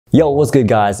Yo, what's good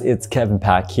guys? It's Kevin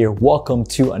Pack here. Welcome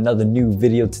to another new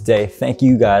video today. Thank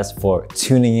you guys for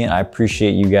tuning in. I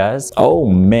appreciate you guys. Oh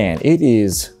man, it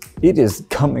is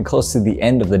coming close to the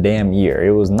end of the damn year.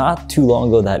 It was not too long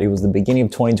ago that it was the beginning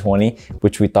of 2020,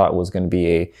 which we thought was going to be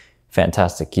a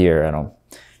fantastic year. I don't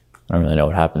really know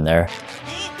what happened there.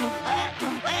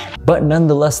 But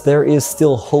nonetheless, there is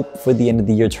still hope for the end of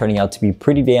the year turning out to be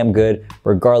pretty damn good,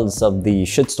 regardless of the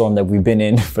shitstorm that we've been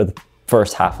in for the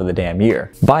first half of the damn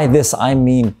year. By this, I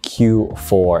mean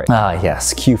Q4.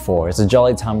 Yes, Q4. It's a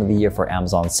jolly time of the year for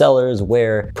Amazon sellers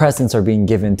where presents are being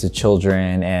given to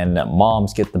children and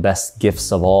moms get the best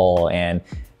gifts of all, and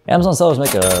Amazon sellers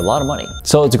make a lot of money.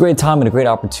 So it's a great time and a great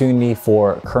opportunity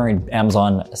for current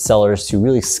Amazon sellers to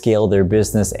really scale their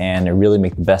business and really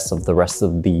make the best of the rest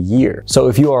of the year. So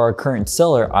if you are a current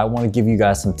seller, I want to give you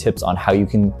guys some tips on how you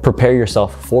can prepare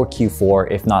yourself for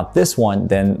Q4. If not this one,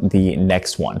 then the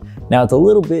next one. Now it's a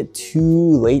little bit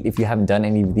too late if you haven't done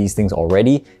any of these things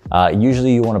already.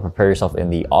 Usually you want to prepare yourself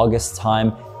in the August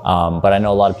time. But I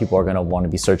know a lot of people are going to want to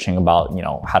be searching about,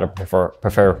 how to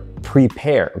prepare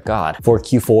for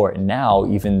Q4 now,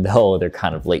 even though they're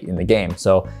kind of late in the game.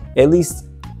 So at least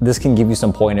this can give you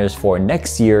some pointers for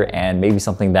next year and maybe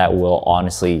something that will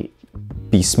honestly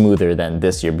be smoother than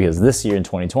this year, because this year in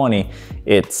 2020,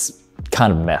 it's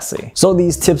kind of messy. So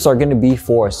these tips are going to be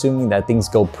for assuming that things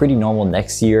go pretty normal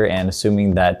next year and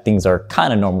assuming that things are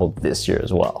kind of normal this year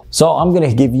as well. So I'm going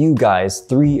to give you guys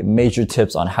 3 major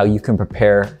tips on how you can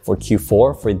prepare for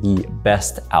Q4 for the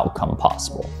best outcome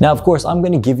possible. Now, of course, I'm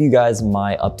going to give you guys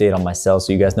my update on my sales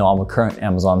so you guys know I'm a current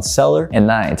Amazon seller,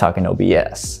 and I ain't talking no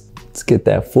BS. Let's get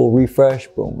that full refresh.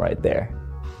 Boom, right there.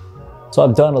 So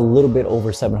I've done a little bit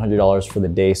over $700 for the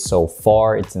day so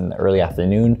far. It's in the early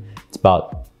afternoon. It's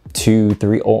about 2,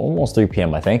 3, almost 3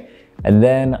 p.m. I think. And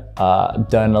then I've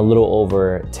done a little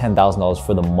over $10,000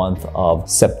 for the month of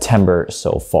September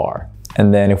so far.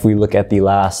 And then if we look at the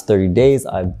last 30 days,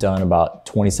 I've done about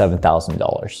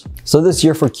 $27,000. So this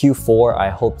year for Q4, I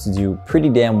hope to do pretty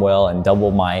damn well and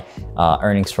double my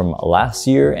earnings from last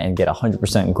year and get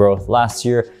 100% growth. Last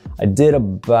year, I did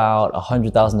about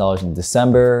 $100,000 in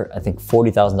December, I think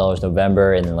 $40,000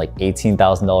 November, and then like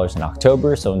 $18,000 in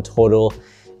October. So in total,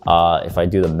 if I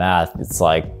do the math, it's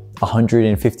like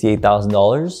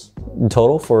 $158,000 in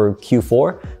total for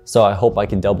Q4. So I hope I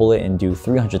can double it and do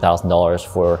 $300,000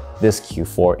 for this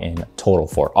Q4 in total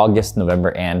for August,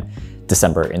 November, and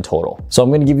December in total. So I'm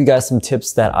going to give you guys some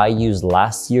tips that I used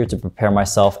last year to prepare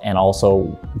myself and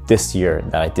also this year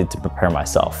that I did to prepare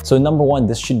myself. So number 1,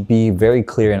 this should be very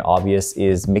clear and obvious,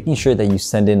 is making sure that you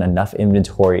send in enough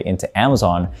inventory into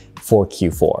Amazon for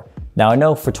Q4. Now I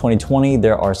know for 2020,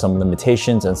 there are some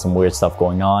limitations and some weird stuff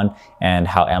going on, and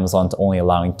how Amazon's only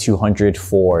allowing 200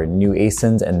 for new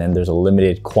ASINs, and then there's a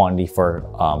limited quantity for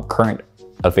current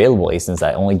available ASINs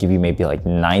that only give you maybe like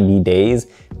 90 days,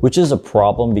 which is a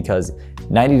problem because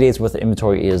 90 days worth of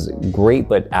inventory is great,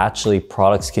 but actually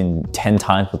products can 10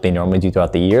 times what they normally do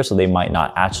throughout the year. So they might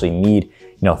not actually need,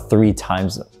 3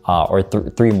 times or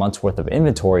 3 months worth of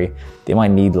inventory. They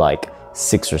might need like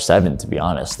 6 or 7, to be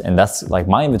honest. And that's like,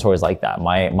 my inventory is like that.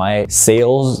 My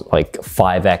sales like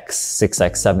 5x,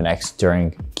 6x, 7x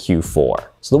during Q4.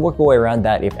 So the workable way around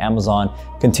that, if Amazon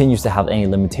continues to have any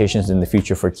limitations in the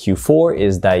future for Q4,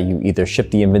 is that you either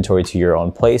ship the inventory to your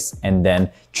own place and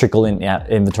then trickle in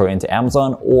inventory into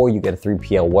Amazon, or you get a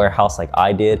 3PL warehouse like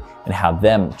I did and have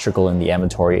them trickle in the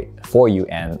inventory for you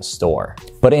and store.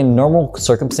 But in normal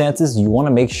circumstances, you want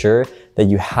to make sure that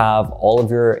you have all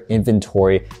of your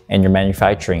inventory and your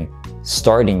manufacturing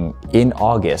starting in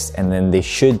August, and then they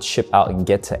should ship out and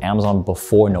get to Amazon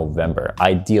before November,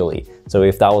 ideally. So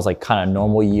if that was like kind of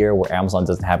normal year where Amazon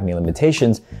doesn't have any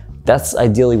limitations, that's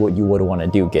ideally what you would want to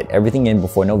do. Get everything in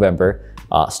before November,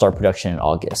 start production in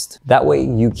August. That way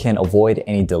you can avoid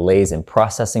any delays in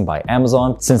processing by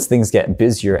Amazon, since things get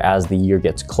busier as the year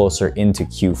gets closer into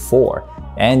Q4.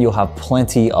 And you'll have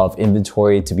plenty of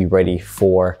inventory to be ready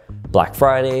for Black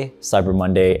Friday, Cyber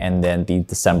Monday, and then the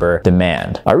December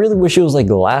demand. I really wish it was like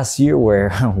last year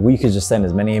where we could just send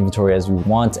as many inventory as we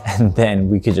want and then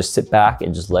we could just sit back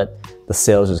and just let the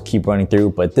sales just keep running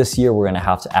through. But this year we're gonna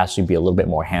have to actually be a little bit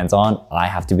more hands-on. I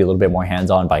have to be a little bit more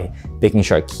hands-on by making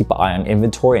sure I keep an eye on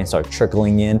inventory and start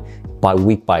trickling in by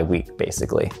week,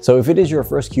 basically. So if it is your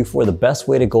first Q4, the best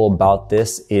way to go about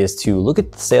this is to look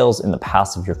at the sales in the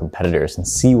past of your competitors and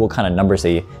see what kind of numbers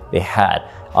they had.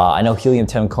 I know Helium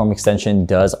 10 Chrome extension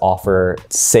does offer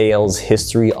sales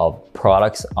history of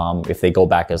products if they go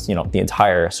back as the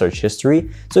entire search history.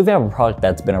 So if you have a product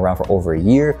that's been around for over a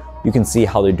year, you can see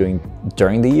how they're doing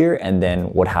during the year and then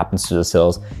what happens to the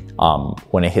sales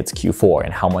when it hits Q4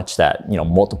 and how much that,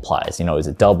 multiplies. Is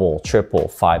it double, triple,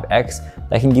 5x?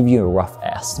 That can give you a rough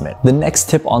estimate. The next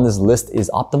tip on this list is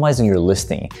optimizing your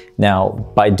listing. Now,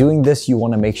 by doing this, you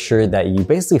want to make sure that you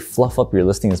basically fluff up your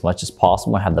listing as much as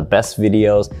possible and have the best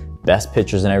videos, best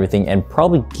pictures and everything, and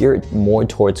probably gear it more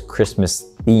towards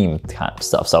Christmas themed kind of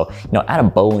stuff. So, add a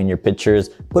bow in your pictures,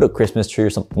 put a Christmas tree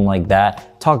or something like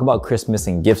that. Talk about Christmas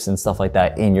and gifts and stuff like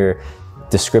that in your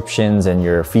descriptions and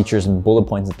your features and bullet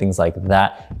points and things like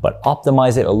that, but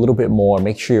optimize it a little bit more.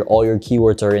 Make sure all your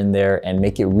keywords are in there and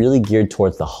make it really geared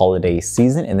towards the holiday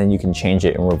season, and then you can change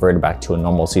it and revert it back to a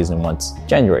normal season once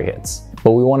January hits.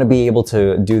 But we want to be able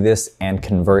to do this and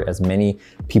convert as many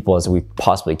people as we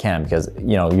possibly can, because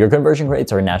your conversion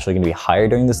rates are naturally going to be higher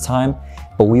during this time,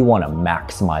 but we want to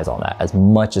maximize on that as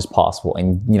much as possible.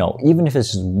 And even if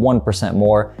it's just 1%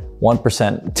 more,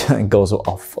 1% goes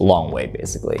off a long way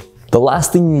basically. The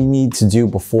last thing you need to do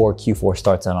before Q4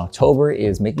 starts in October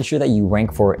is making sure that you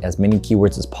rank for as many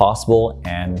keywords as possible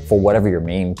and for whatever your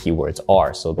main keywords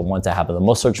are. So the ones that have the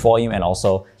most search volume, and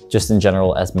also just in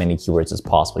general as many keywords as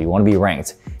possible. You want to be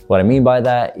ranked. What I mean by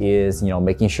that is,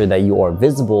 making sure that you are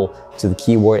visible to the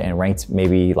keyword and ranked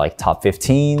maybe like top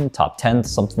 15, top 10,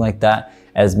 something like that.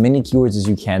 As many keywords as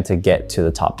you can to get to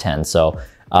the top 10. So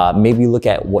maybe look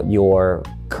at what your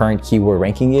current keyword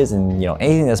ranking is, and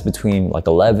anything that's between like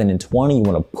 11 and 20, you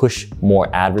want to push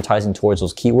more advertising towards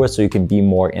those keywords so you can be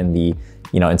more in the,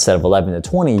 instead of 11 to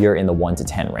 20, you're in the 1 to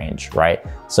 10 range, right?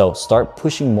 So start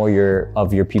pushing more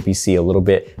of your PPC a little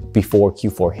bit before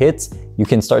Q4 hits. You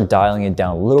can start dialing it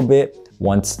down a little bit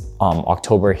once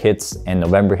October hits and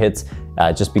November hits,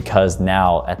 just because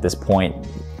now at this point,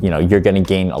 you're gonna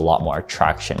gain a lot more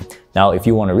traction. Now, if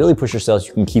you wanna really push your sales,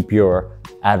 you can keep your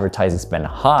advertising spend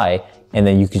high, and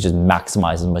then you can just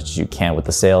maximize as much as you can with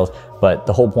the sales. But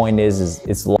the whole point is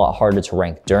it's a lot harder to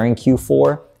rank during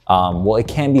Q4. Well, it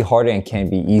can be harder and can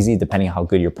be easy depending on how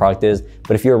good your product is.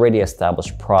 But if you're already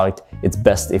established product, it's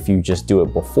best if you just do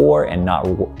it before and not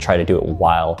try to do it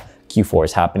while Q4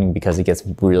 is happening, because it gets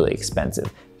really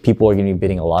expensive. People are gonna be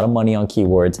bidding a lot of money on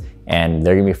keywords, and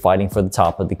they're gonna be fighting for the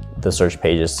top of the search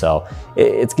pages. So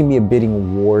it's gonna be a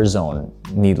bidding war zone,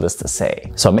 needless to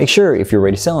say. So make sure if you're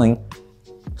already selling,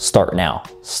 start now.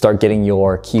 Start getting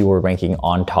your keyword ranking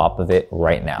on top of it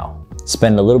right now.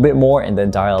 Spend a little bit more and then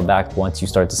dial it back once you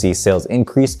start to see sales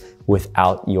increase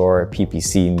without your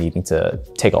PPC needing to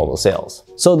take all those sales.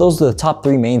 So those are the top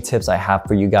 3 main tips I have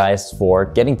for you guys for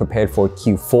getting prepared for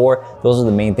Q4. Those are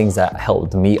the main things that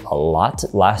helped me a lot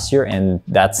last year, and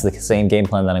that's the same game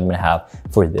plan that I'm gonna have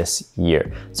for this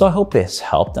year. So I hope this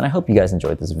helped, and I hope you guys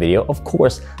enjoyed this video. Of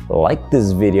course, like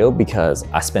this video because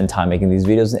I spend time making these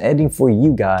videos and editing for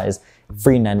you guys,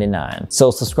 free 99.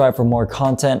 So subscribe for more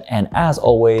content, and as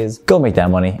always, go make that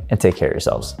money and take care of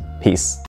yourselves. Peace.